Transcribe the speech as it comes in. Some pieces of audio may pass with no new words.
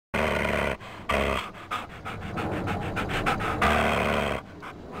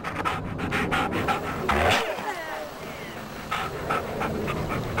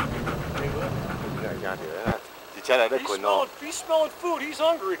He's smelling food. He's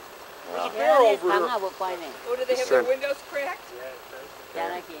hungry. There's a bear over here. Oh, do they have their windows cracked?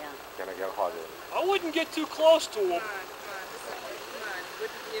 I wouldn't get too close to him. Come on.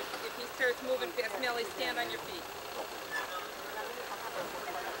 If he starts moving fast, Melly, stand on your feet.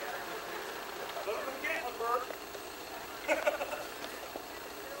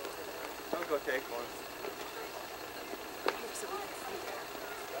 I'll go take one.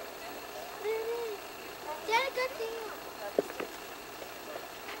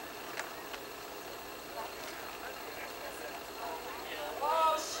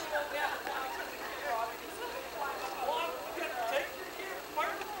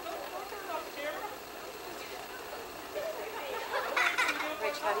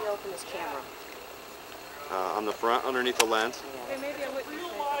 How do you open this camera? On the front, underneath the lens. Okay, maybe I wouldn't say.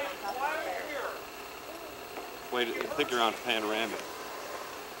 Wait, I think you're on panoramic.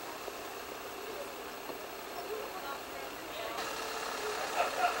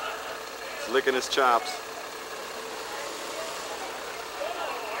 He's licking his chops.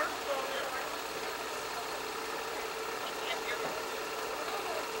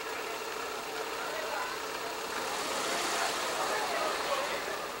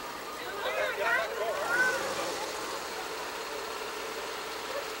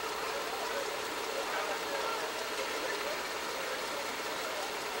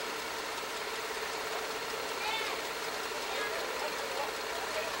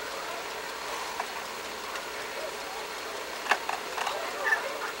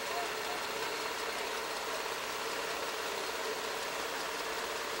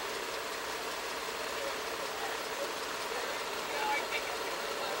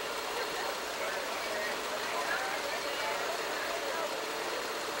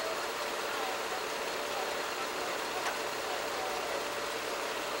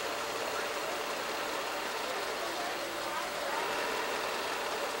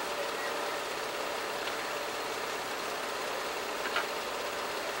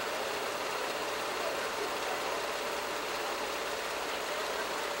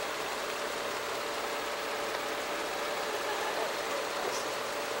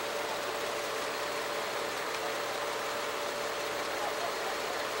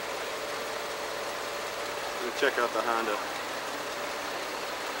 Check out the Honda.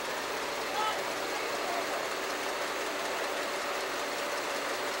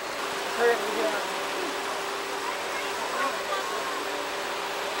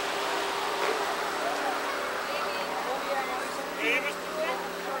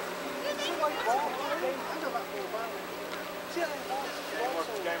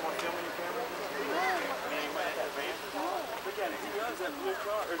 That blue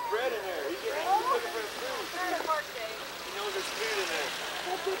car. There's bread in there. He's looking for the food. He knows there's food in there.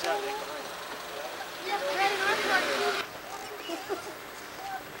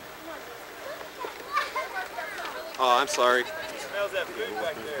 Oh, I'm sorry. He smells that food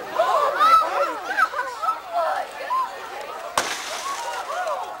back there.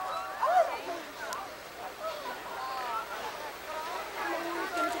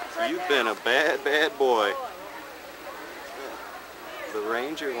 You've been a bad, bad boy. The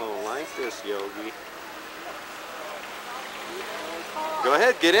Ranger won't like this, Yogi. Go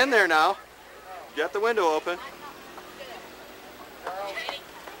ahead, get in there now. You got the window open.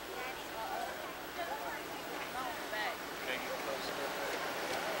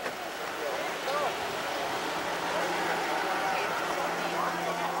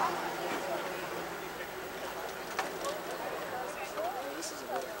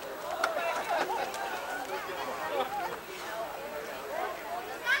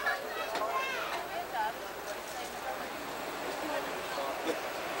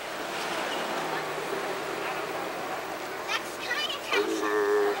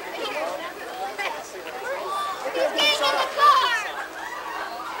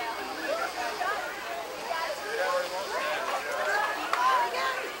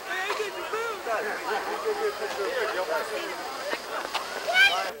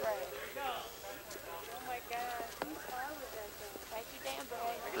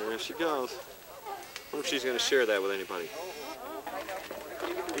 There she goes. I wonder if she's going to share that with anybody.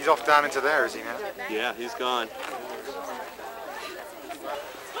 He's off down into there, is he now? Yeah, he's gone.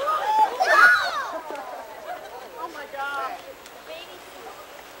 Oh my God.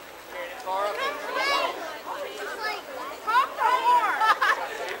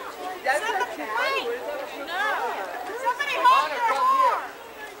 Somebody hold her.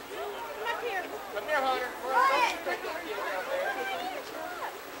 Come up here. Come here, Hunter.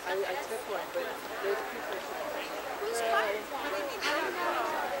 I took one, but there's people. Who's cutting? I don't know.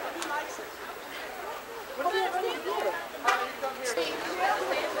 He likes it. What are you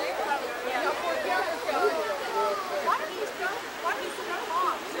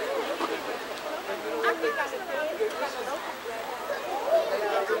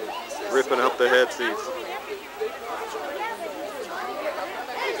What's these?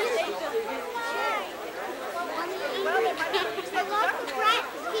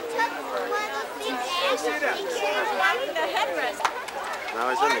 Now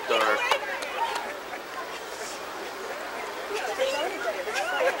he's in the car.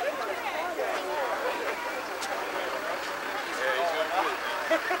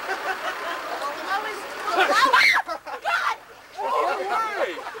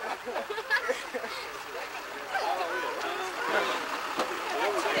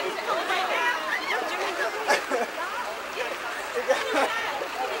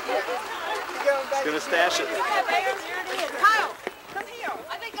 He's gonna stash it. Kyle, come here.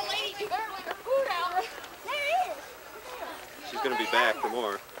 I think the lady just barely her food out. There it is. She's gonna be back for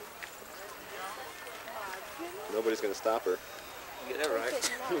more. Nobody's gonna stop her. Get that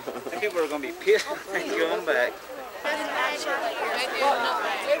right. People are going to be pissed and going back.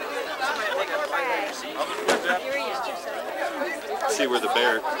 See where the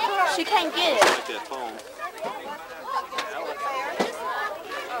bear. She can't get it. Like that phone.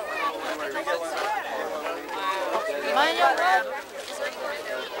 Mind your